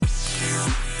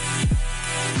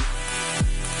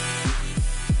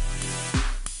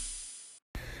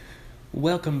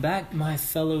Welcome back, my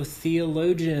fellow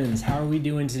theologians. How are we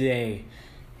doing today?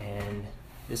 And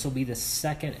this will be the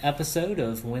second episode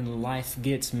of When Life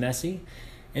Gets Messy.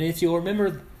 And if you'll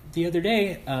remember the other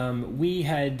day, we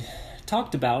had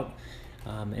talked about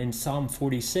in Psalm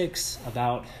 46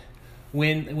 about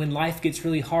when life gets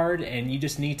really hard and you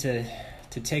just need to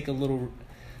take a little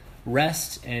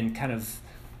rest and kind of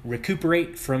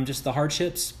recuperate from just the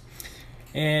hardships.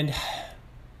 And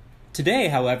today,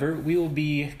 however, we will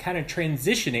be kind of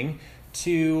transitioning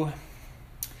to,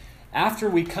 after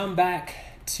we come back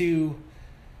to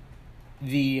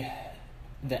the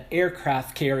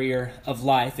aircraft carrier of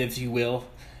life, if you will,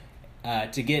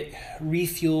 to get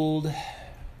refueled,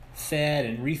 fed,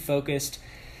 and refocused.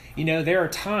 You know, there are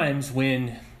times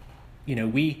when,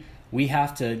 we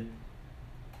have to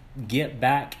get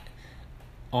back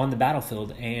on the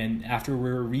battlefield, and after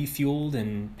we're refueled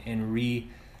and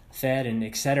fed and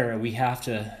etc., we have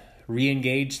to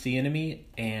re-engage the enemy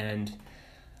and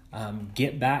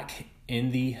get back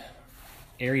in the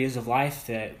areas of life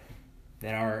that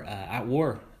are at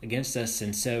war against us.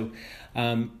 And so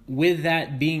with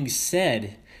that being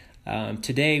said,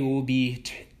 today we'll be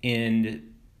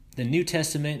in the New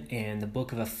Testament and the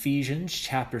book of Ephesians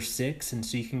chapter 6, and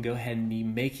so you can go ahead and be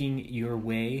making your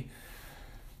way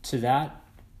to that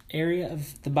area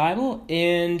of the Bible.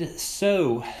 And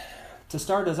so to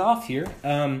start us off here,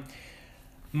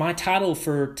 my title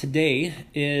for today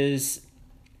is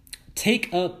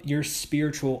Take Up Your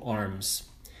Spiritual Arms.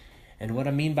 And what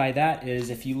I mean by that is,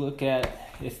 if you look at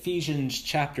Ephesians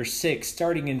chapter 6,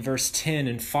 starting in verse 10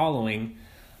 and following,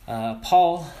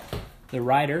 Paul, the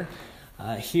writer,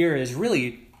 here is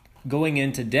really going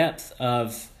into depth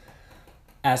of,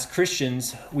 as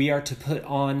Christians, we are to put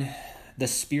on the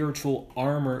spiritual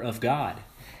armor of God.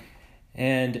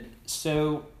 And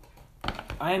so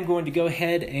I am going to go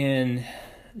ahead and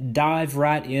dive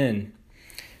right in.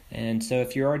 And so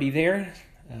if you're already there,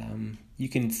 you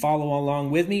can follow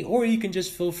along with me, or you can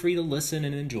just feel free to listen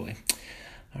and enjoy.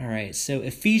 All right, so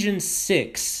Ephesians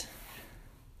 6,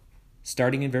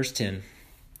 starting in verse 10,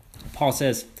 Paul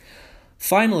says,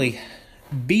 "Finally,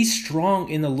 be strong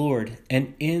in the Lord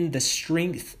and in the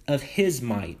strength of his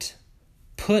might.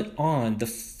 Put on the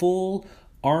full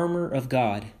armor of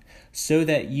God, so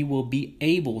that you will be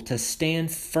able to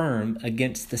stand firm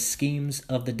against the schemes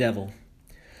of the devil.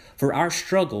 For our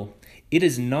struggle, it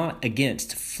is not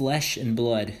against flesh and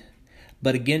blood,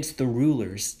 but against the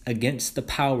rulers, against the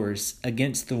powers,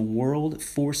 against the world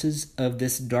forces of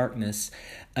this darkness,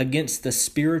 against the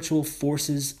spiritual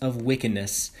forces of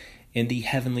wickedness in the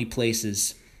heavenly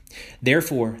places.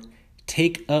 Therefore,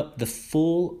 take up the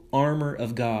full armor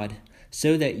of God,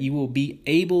 so that you will be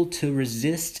able to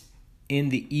resist in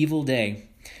the evil day,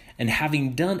 and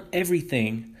having done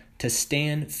everything, to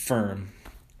stand firm.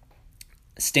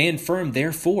 Stand firm,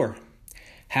 therefore,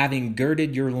 having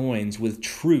girded your loins with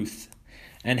truth,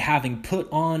 and having put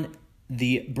on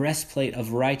the breastplate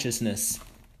of righteousness,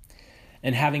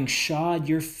 and having shod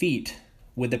your feet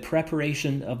with the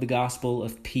preparation of the gospel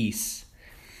of peace.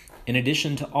 In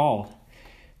addition to all,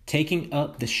 taking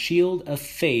up the shield of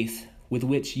faith, with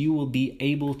which you will be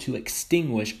able to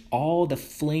extinguish all the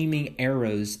flaming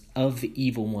arrows of the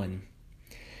evil one.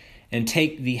 And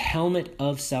take the helmet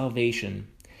of salvation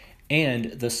and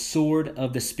the sword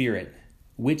of the Spirit,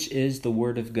 which is the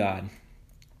word of God.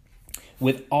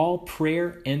 With all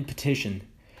prayer and petition,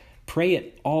 pray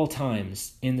at all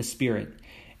times in the Spirit,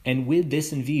 and with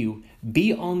this in view,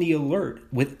 be on the alert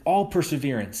with all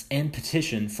perseverance and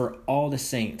petition for all the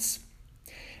saints.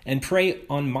 And pray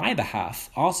on my behalf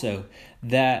also,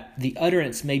 that the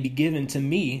utterance may be given to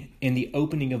me in the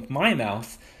opening of my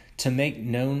mouth, to make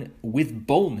known with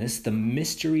boldness the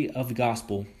mystery of the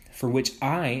gospel, for which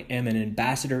I am an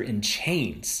ambassador in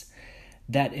chains,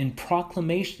 that in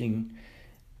proclamation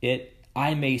it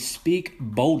I may speak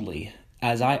boldly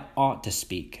as I ought to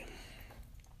speak."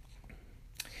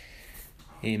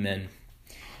 Amen.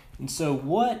 And so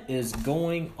what is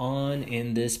going on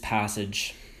in this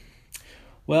passage?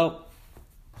 Well,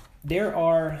 there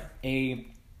are a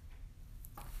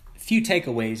few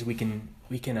takeaways we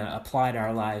can apply to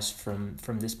our lives from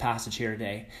this passage here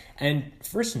today. And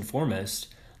first and foremost,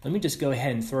 let me just go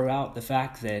ahead and throw out the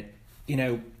fact that,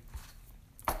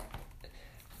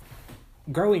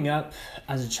 growing up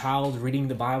as a child reading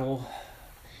the Bible,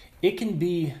 it can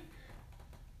be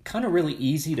kind of really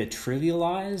easy to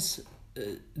trivialize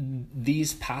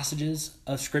these passages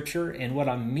of Scripture. And what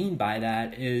I mean by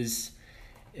that is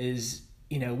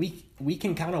we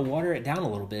can kind of water it down a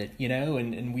little bit,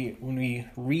 and when we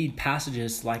read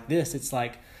passages like this, it's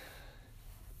like,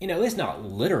 it's not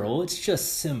literal, it's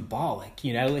just symbolic,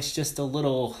 it's just a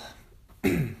little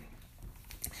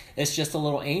it's just a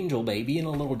little angel baby and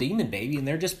a little demon baby, and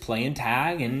they're just playing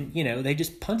tag, and, they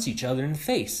just punch each other in the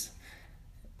face.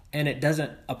 And it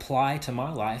doesn't apply to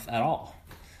my life at all.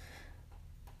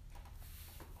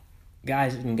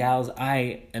 Guys and gals,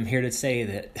 I am here to say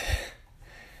that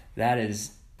that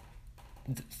is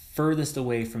the furthest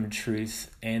away from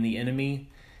truth, and the enemy,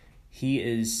 he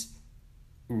is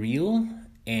real,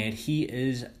 and he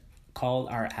is called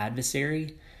our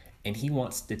adversary, and he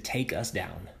wants to take us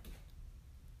down.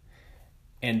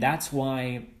 And that's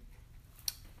why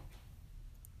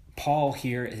Paul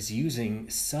here is using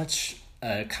such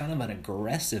a kind of an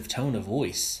aggressive tone of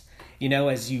voice.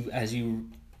 As you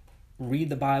read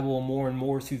the Bible more and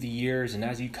more through the years, and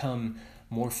as you come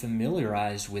more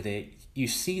familiarized with it, you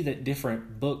see that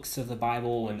different books of the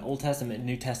Bible, and Old Testament and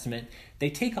New Testament, they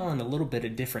take on a little bit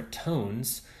of different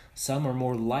tones. Some are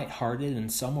more lighthearted,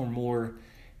 and some are more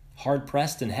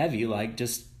hard-pressed and heavy, like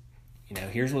just,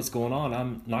 here's what's going on.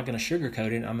 I'm not going to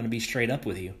sugarcoat it. I'm going to be straight up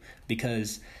with you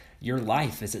because your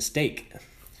life is at stake.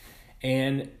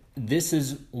 And this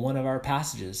is one of our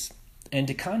passages. And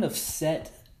to kind of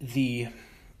set the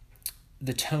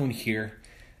tone here,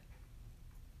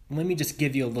 let me just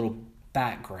give you a little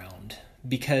background,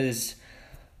 because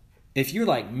if you're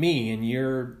like me and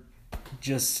you're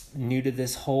just new to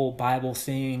this whole Bible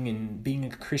thing and being a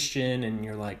Christian, and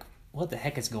you're like, what the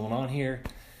heck is going on here?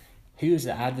 Who's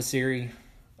the adversary?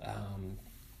 And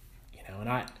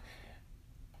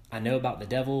I know about the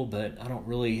devil, but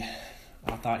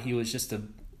I thought he was just a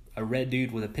red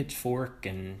dude with a pitchfork,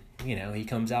 and, he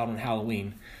comes out on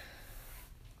Halloween.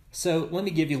 So let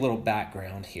me give you a little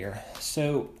background here.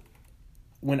 So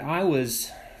when I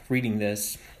was reading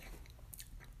this,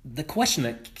 the question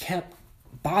that kept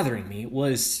bothering me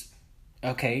was,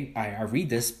 okay, I read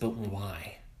this, but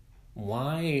why?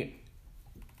 Why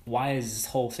is this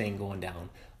whole thing going down?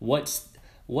 What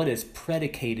has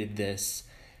predicated this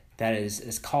that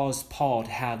has caused Paul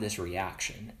to have this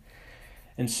reaction?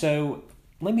 And so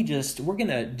we're going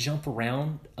to jump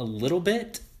around a little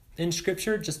bit in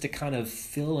Scripture just to kind of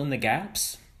fill in the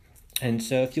gaps. And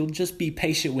so if you'll just be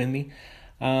patient with me,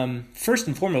 first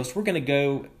and foremost, we're going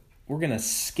to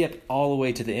skip all the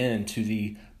way to the end to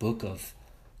the book of,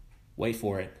 wait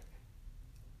for it,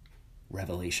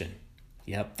 Revelation.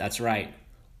 Yep, that's right.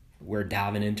 We're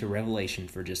diving into Revelation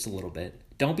for just a little bit.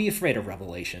 Don't be afraid of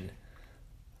Revelation.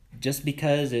 Just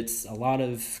because it's a lot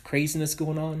of craziness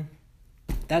going on,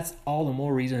 that's all the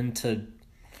more reason to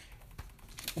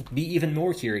be even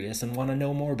more curious and want to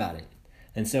know more about it.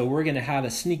 And so we're going to have a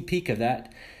sneak peek of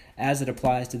that as it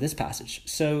applies to this passage.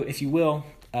 So if you will,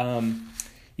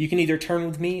 you can either turn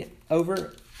with me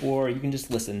over or you can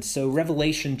just listen. So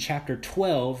Revelation chapter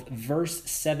 12, verse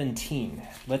 17.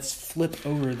 Let's flip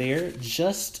over there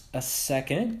just a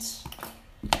second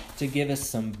to give us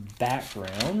some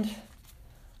background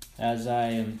as I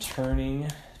am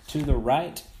turning to the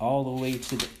right all the way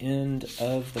to the end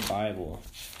of the Bible.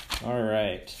 All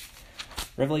right.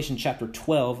 Revelation chapter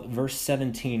 12, verse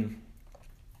 17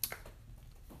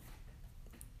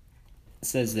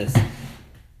 says this.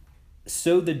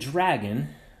 So the dragon,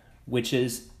 which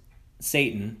is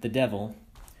Satan, the devil,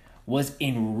 was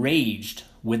enraged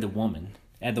with the woman.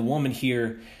 And the woman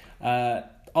here,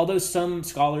 although some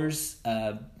scholars,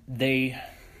 they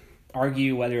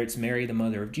argue whether it's Mary, the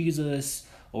mother of Jesus,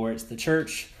 or it's the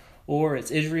church, or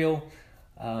it's Israel.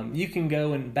 You can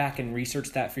go back and research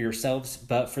that for yourselves,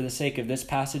 but for the sake of this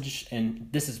passage, and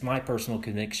this is my personal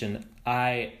conviction,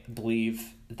 I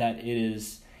believe that it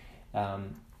is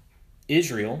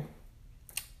Israel.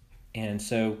 And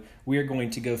so we are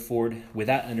going to go forward with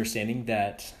that understanding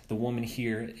that the woman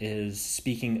here is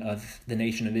speaking of the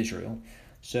nation of Israel.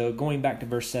 So going back to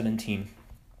verse 17.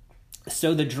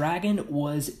 So the dragon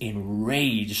was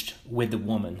enraged with the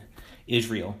woman,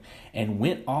 Israel, and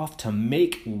went off to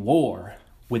make war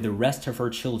with the rest of her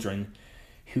children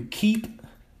who keep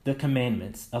the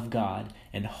commandments of God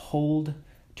and hold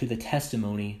to the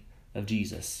testimony of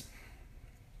Jesus.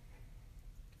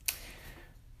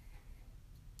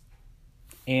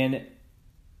 And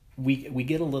we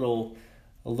get a little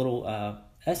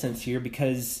essence here,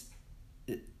 because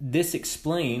this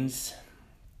explains,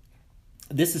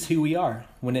 this is who we are.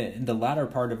 When in the latter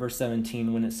part of verse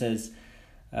 17, when it says,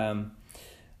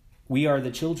 we are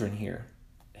the children here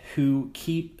who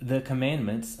keep the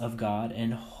commandments of God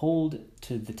and hold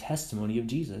to the testimony of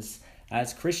Jesus.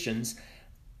 As Christians,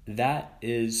 that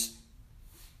is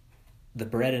the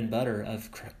bread and butter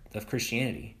of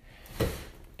Christianity.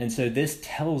 And so this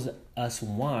tells us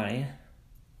why,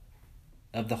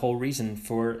 of the whole reason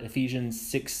for Ephesians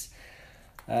 6,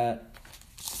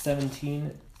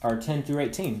 17, or 10 through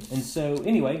 18. And so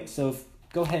anyway, so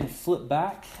go ahead and flip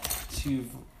back to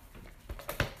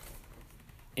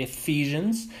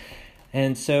Ephesians.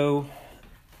 And so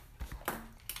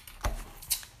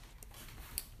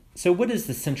what is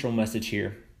the central message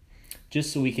here?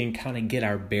 Just so we can kind of get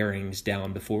our bearings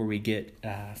down before we get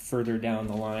further down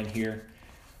the line here.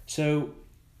 So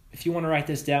if you want to write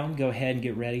this down, go ahead and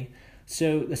get ready.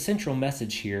 So the central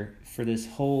message here for this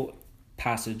whole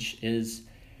passage is,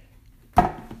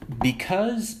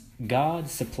 because God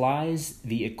supplies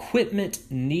the equipment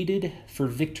needed for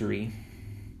victory,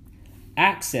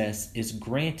 access is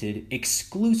granted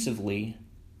exclusively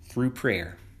through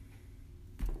prayer.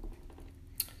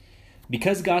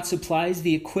 Because God supplies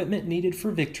the equipment needed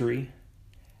for victory,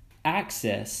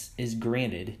 access is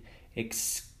granted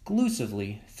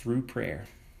exclusively through prayer.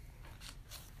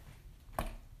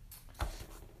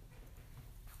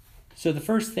 So the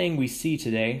first thing we see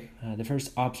today, the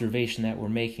first observation that we're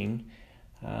making,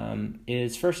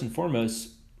 is first and foremost,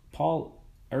 Paul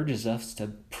urges us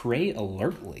to pray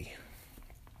alertly.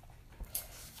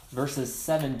 Verses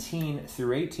 17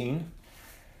 through 18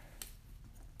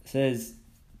 says,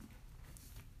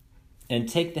 "And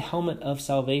take the helmet of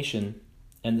salvation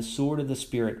and the sword of the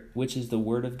Spirit, which is the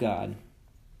word of God.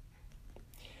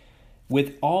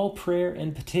 With all prayer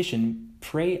and petition,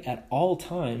 pray at all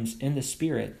times in the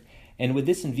Spirit. And with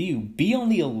this in view, be on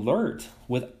the alert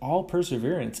with all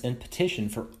perseverance and petition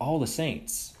for all the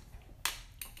saints."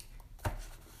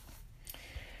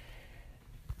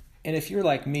 And if you're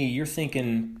like me, you're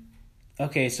thinking,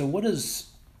 okay, so what does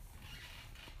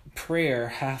prayer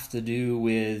have to do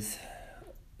with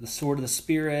the sword of the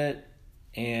Spirit?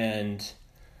 And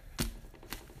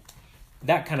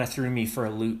that kind of threw me for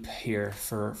a loop here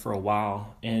for a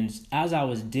while. And as I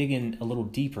was digging a little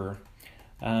deeper,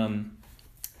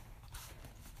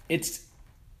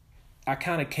 I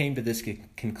kind of came to this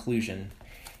conclusion.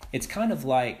 It's kind of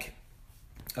like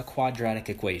a quadratic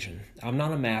equation. I'm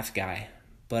not a math guy,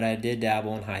 but I did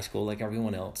dabble in high school like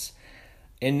everyone else.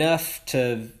 Enough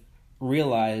to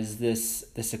realize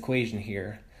this equation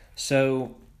here.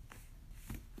 So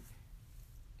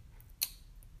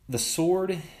the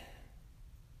sword,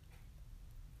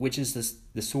 which is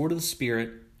the sword of the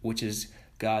Spirit, which is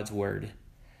God's word,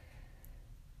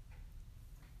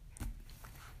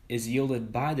 is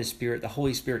yielded by the Spirit, the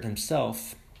Holy Spirit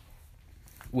himself,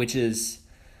 which is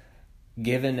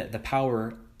given the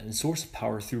power and source of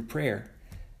power through prayer.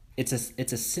 It's a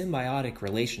symbiotic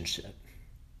relationship.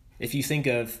 If you think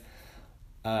of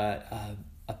a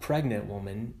pregnant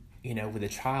woman, with a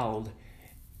child,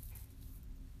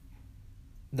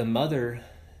 the mother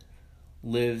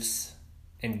lives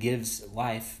and gives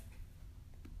life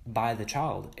by the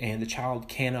child, and the child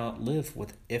cannot live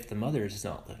if the mother is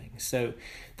not living. So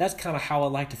that's kind of how I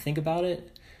like to think about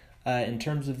it in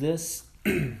terms of this.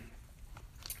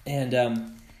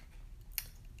 And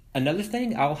another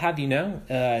thing I'll have you know,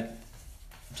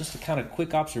 just a kind of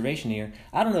quick observation here.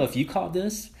 I don't know if you caught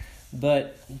this,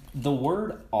 but the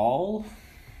word "all"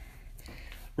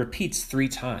 repeats 3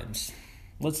 times.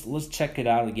 Let's check it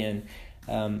out again.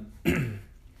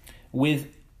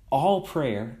 With all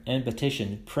prayer and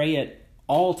petition, pray at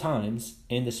all times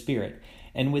in the Spirit.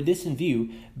 And with this in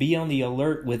view, be on the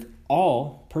alert with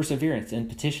all perseverance and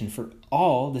petition for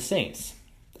all the saints.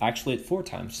 Actually, it's 4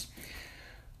 times.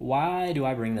 Why do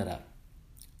I bring that up?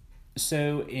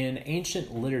 So in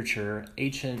ancient literature,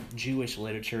 ancient Jewish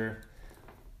literature,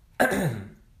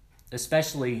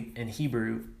 especially in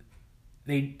Hebrew,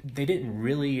 they didn't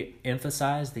really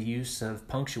emphasize the use of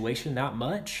punctuation that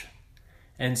much.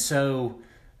 And so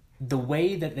the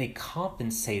way that they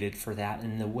compensated for that,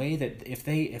 and the way that if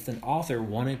an author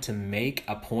wanted to make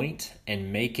a point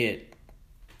and make it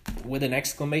with an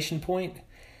exclamation point,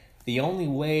 the only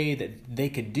way that they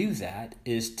could do that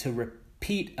is to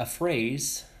repeat a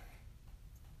phrase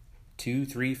 2,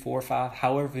 3, 4, 5,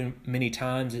 however many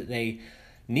times that they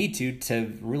need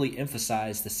to really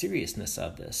emphasize the seriousness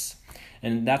of this.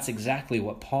 And that's exactly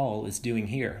what Paul is doing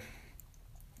here.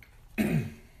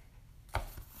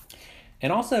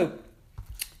 And also,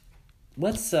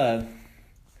 let's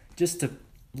just to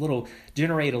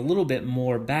generate a little bit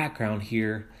more background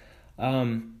here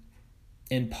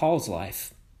in Paul's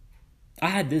life. I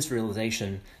had this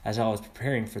realization as I was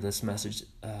preparing for this message.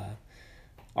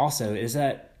 Also, is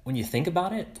that when you think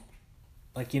about it,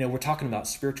 we're talking about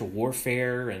spiritual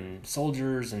warfare and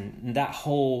soldiers and that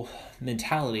whole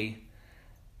mentality.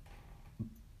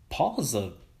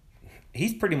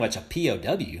 He's pretty much a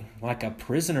POW, like a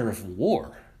prisoner of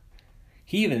war.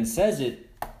 He even says it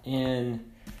in,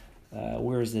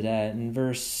 where is it at? In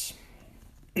verse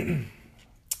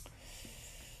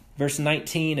verse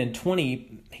 19 and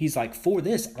 20, he's like, for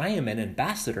this, I am an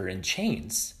ambassador in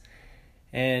chains.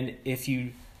 And if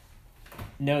you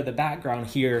know the background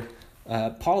here,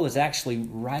 Paul is actually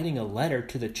writing a letter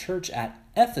to the church at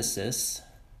Ephesus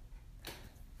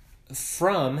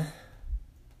from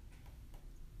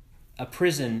a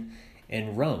prison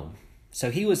in Rome. So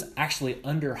he was actually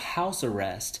under house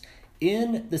arrest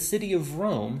in the city of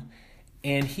Rome,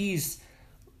 and he's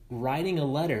writing a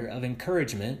letter of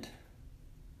encouragement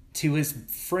to his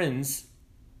friends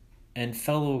and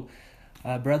fellow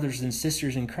brothers and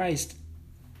sisters in Christ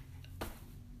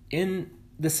in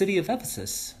the city of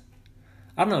Ephesus.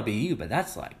 I don't know about you, but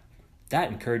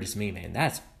that encourages me, man.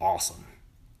 That's awesome.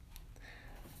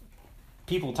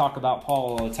 People talk about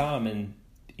Paul all the time, and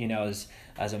as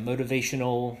a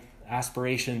motivational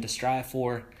aspiration to strive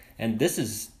for, and this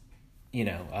is,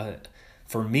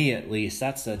 for me at least,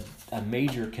 that's a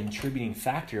major contributing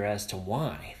factor as to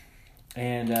why.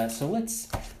 And so let's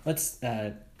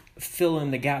fill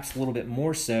in the gaps a little bit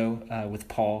more so with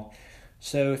Paul.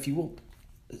 So if you will,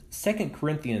 2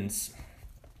 Corinthians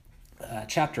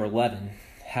chapter 11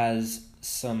 has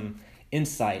some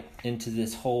insight into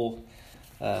this whole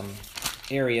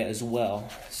area as well.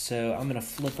 So I'm going to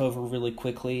flip over really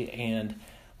quickly, and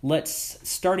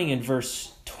starting in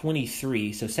verse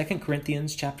 23. So 2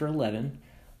 Corinthians chapter 11,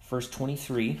 verse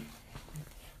 23.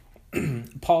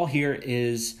 Paul here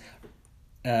is,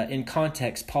 in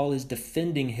context, Paul is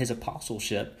defending his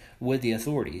apostleship with the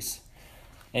authorities.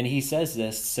 And he says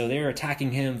this, so they're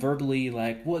attacking him verbally,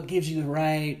 like, what gives you the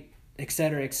right,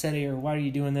 etc., etc., why are you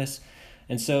doing this?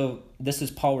 And so this is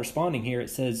Paul responding here. It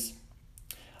says,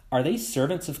 are they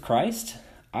servants of Christ?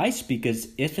 I speak as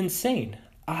if insane.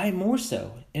 I more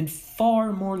so, in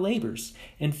far more labors,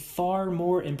 in far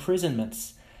more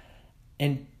imprisonments,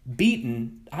 and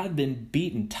I've been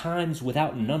beaten times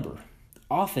without number,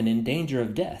 often in danger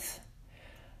of death.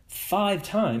 5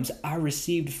 times I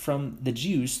received from the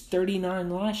Jews 39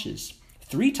 lashes.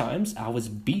 3 times I was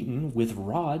beaten with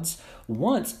rods.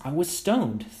 Once I was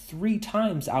stoned. 3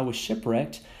 times I was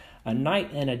shipwrecked. A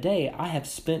night and a day I have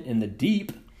spent in the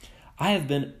deep. I have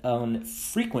been on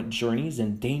frequent journeys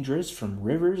and dangers from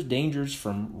rivers, dangers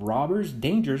from robbers,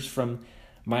 dangers from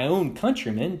my own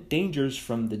countrymen, dangers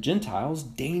from the Gentiles,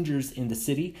 dangers in the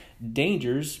city,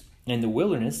 dangers in the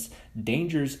wilderness,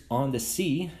 dangers on the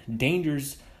sea,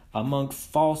 dangers among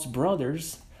false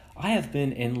brothers. I have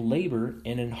been in labor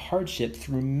and in hardship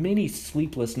through many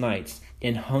sleepless nights,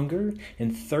 in hunger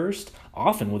and thirst,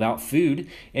 often without food,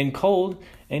 in cold,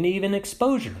 and even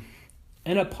exposure.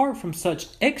 And apart from such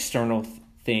external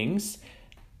things,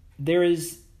 there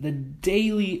is the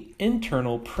daily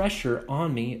internal pressure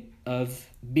on me of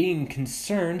being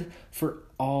concerned for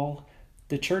all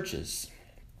the churches.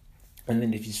 And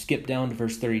then if you skip down to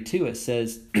verse 32, it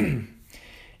says,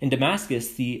 in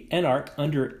Damascus, the enarch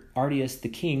under Artius the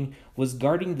king was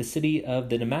guarding the city of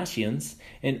the Damascenians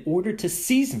in order to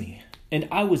seize me. And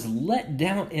I was let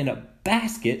down in a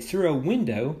basket through a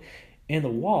window in the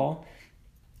wall,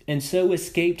 and so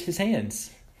escaped his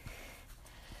hands.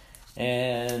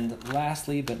 And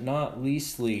lastly, but not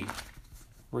leastly,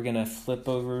 we're going to flip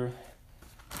over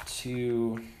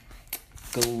to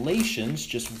Galatians,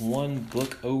 just one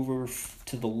book over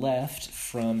to the left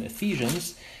from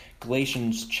Ephesians,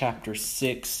 Galatians chapter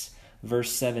 6,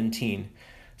 verse 17.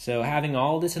 So having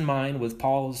all this in mind with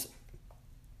Paul's,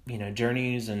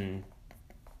 journeys and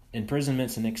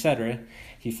imprisonments and etc.,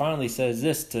 he finally says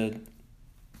this to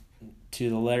the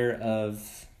letter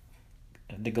of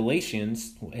the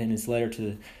Galatians in his letter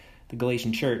to the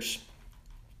Galatian church.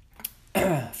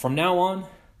 From now on,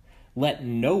 let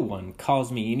no one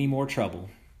cause me any more trouble,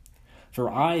 for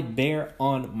I bear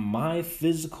on my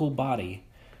physical body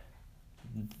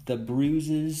the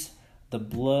bruises, the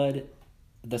blood,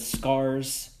 the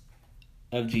scars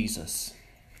of Jesus.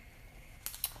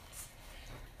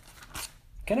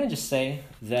 Can I just say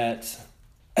that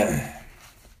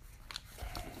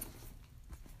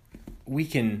we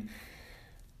can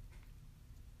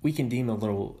deem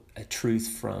a truth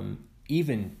from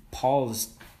even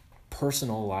Paul's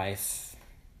personal life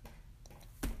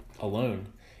alone,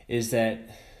 is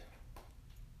that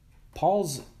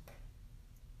Paul's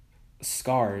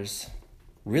scars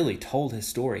really told his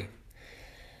story.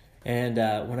 And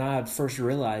when I first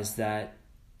realized that,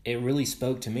 it really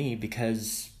spoke to me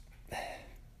because,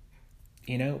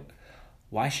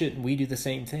 why shouldn't we do the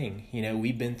same thing?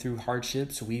 We've been through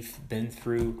hardships, we've been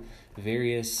through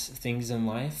various things in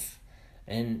life,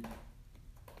 and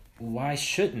why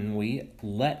shouldn't we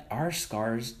let our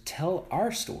scars tell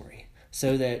our story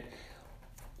so that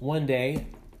one day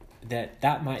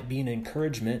that might be an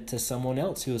encouragement to someone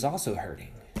else who is also hurting?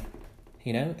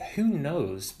 Who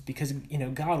knows? Because,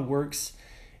 God works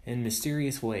in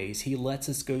mysterious ways. He lets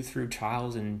us go through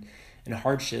trials and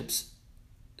hardships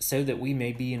so that we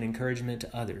may be an encouragement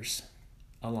to others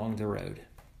along the road.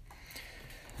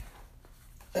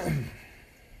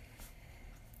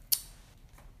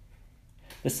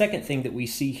 The second thing that we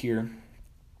see here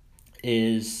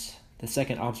is, the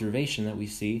second observation that we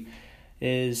see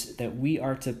is that we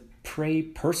are to pray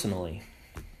personally.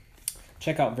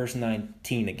 Check out verse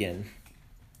 19 again.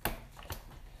 It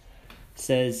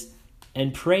says,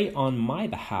 "And pray on my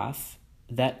behalf,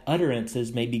 that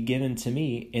utterances may be given to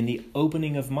me in the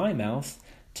opening of my mouth,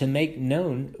 to make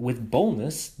known with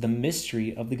boldness the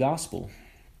mystery of the gospel."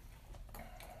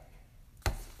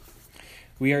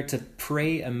 We are to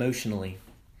pray emotionally,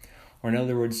 or in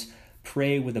other words,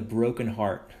 pray with a broken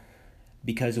heart,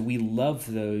 because we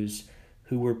love those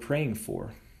who we're praying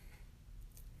for.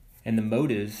 And the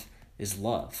motive is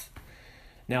love.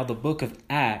 Now, the book of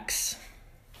Acts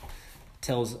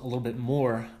tells a little bit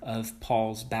more of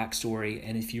Paul's backstory.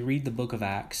 And if you read the book of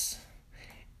Acts,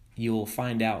 you'll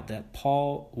find out that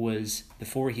Paul was,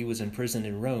 before he was imprisoned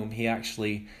in Rome, he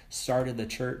actually started the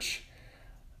church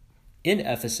in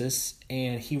Ephesus,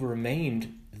 and he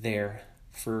remained there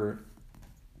for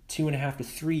 2.5 to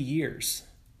 3 years,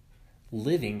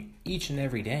 living each and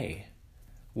every day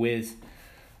with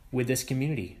this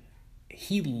community.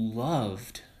 He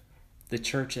loved the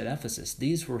church at Ephesus.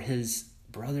 These were his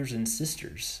brothers and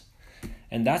sisters.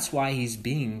 And that's why he's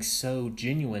being so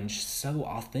genuine, so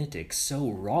authentic, so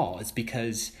raw. It's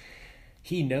because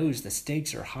he knows the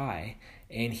stakes are high,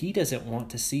 and he doesn't want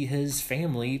to see his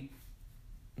family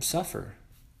suffer.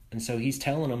 And so he's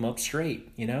telling them up straight,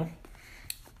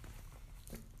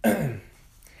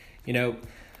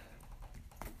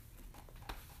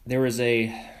 There was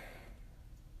a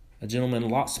gentleman a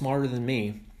lot smarter than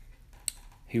me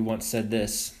who once said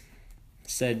this.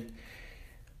 Said,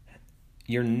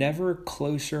 "You're never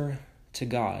closer to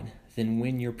God than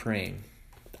when you're praying."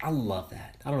 I love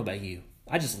that. I don't know about you.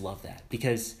 I just love that,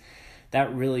 because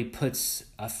that really puts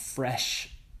a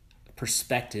fresh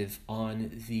perspective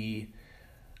on the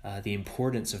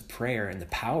importance of prayer and the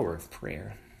power of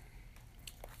prayer.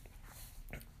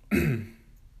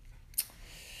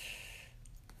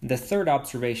 The third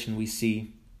observation we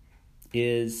see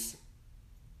is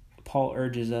Paul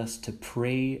urges us to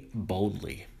pray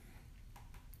boldly.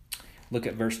 Look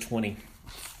at verse 20.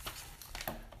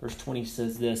 Verse 20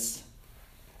 says this,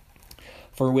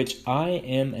 "For which I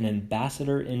am an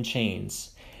ambassador in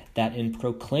chains, that in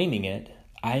proclaiming it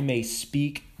I may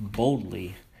speak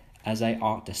boldly as I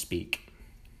ought to speak."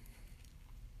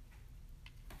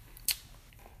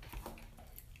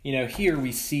 Here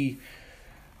we see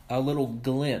a little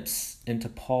glimpse into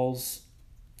Paul's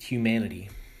humanity.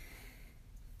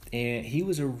 And he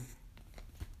was a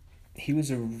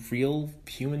real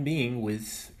human being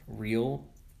with real,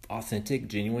 authentic,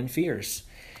 genuine fears.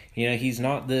 He's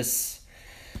not this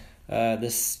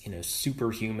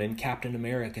superhuman Captain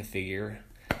America figure.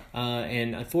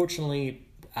 And unfortunately,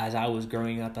 as I was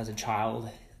growing up as a child,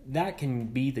 that can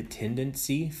be the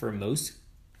tendency for most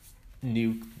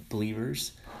new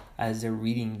believers as they're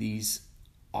reading these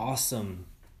awesome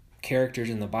characters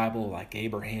in the Bible like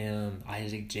Abraham,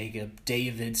 Isaac, Jacob,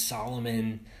 David,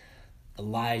 Solomon,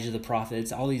 Elijah, the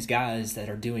prophets, all these guys that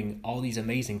are doing all these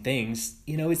amazing things.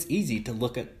 It's easy to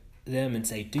look at them and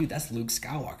say, dude, that's Luke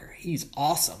Skywalker. He's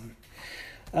awesome.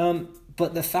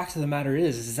 But the fact of the matter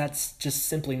is that's just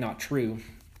simply not true.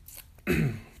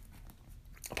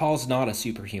 Paul's not a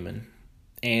superhuman,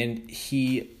 and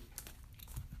he's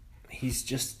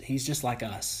just like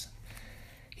us.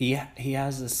 He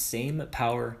has the same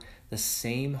power, the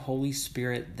same Holy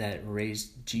Spirit that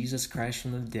raised Jesus Christ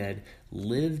from the dead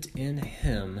lived in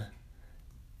him,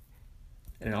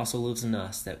 and it also lives in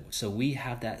us. So we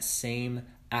have that same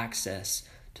access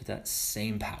to that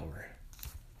same power.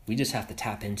 We just have to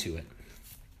tap into it.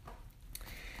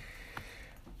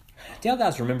 Do y'all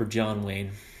guys remember John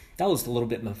Wayne? That was a little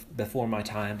bit before my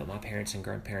time, but my parents and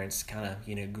grandparents kind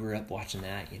of, grew up watching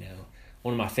that.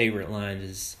 One of my favorite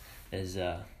lines is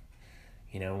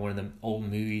one of the old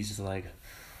movies is like,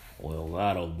 "Well,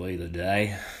 that'll be the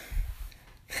day."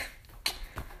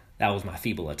 That was my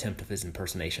feeble attempt of his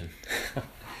impersonation.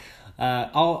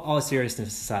 All seriousness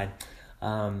aside,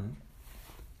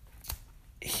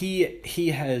 he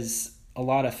has a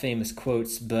lot of famous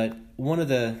quotes, but one of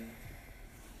the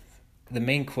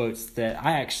main quotes that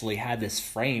I actually had this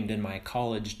framed in my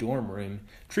college dorm room,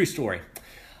 true story,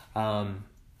 and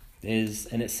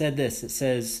it said this. It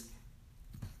says,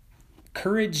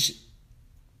 "Courage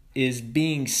is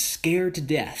being scared to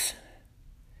death,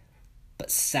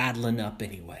 but saddling up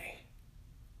anyway."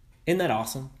 Isn't that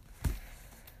awesome?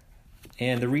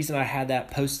 And the reason I had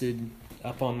that posted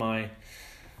up on my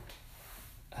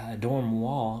dorm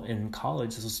wall in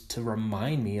college was to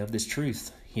remind me of this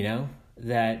truth,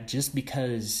 that just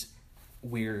because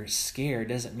we're scared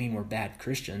doesn't mean we're bad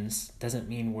Christians, doesn't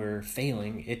mean we're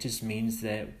failing. It just means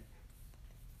that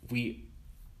we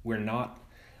were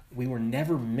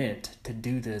never meant to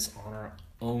do this on our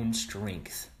own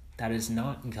strength. That is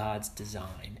not God's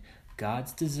design.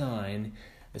 God's design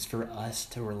is for us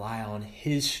to rely on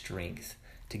His strength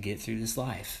to get through this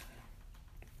life.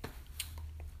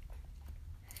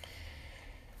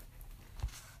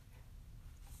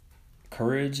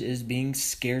 Courage is being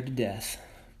scared to death,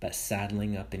 but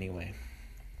saddling up anyway.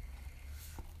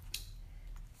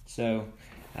 So,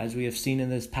 as we have seen in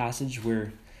this passage,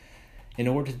 in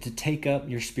order to take up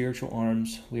your spiritual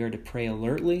arms, we are to pray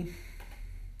alertly,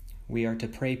 we are to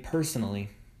pray personally,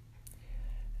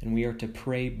 and we are to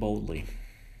pray boldly.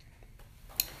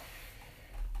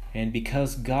 And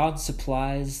because God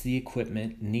supplies the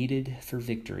equipment needed for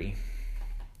victory,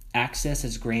 access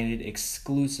is granted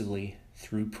exclusively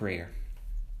through prayer.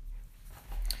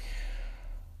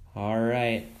 All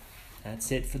right,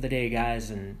 that's it for the day, guys.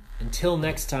 And until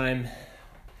next time,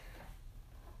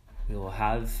 we will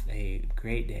have a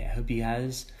great day. I hope you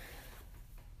guys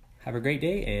have a great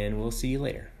day, and we'll see you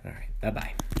later. All right,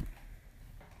 bye-bye.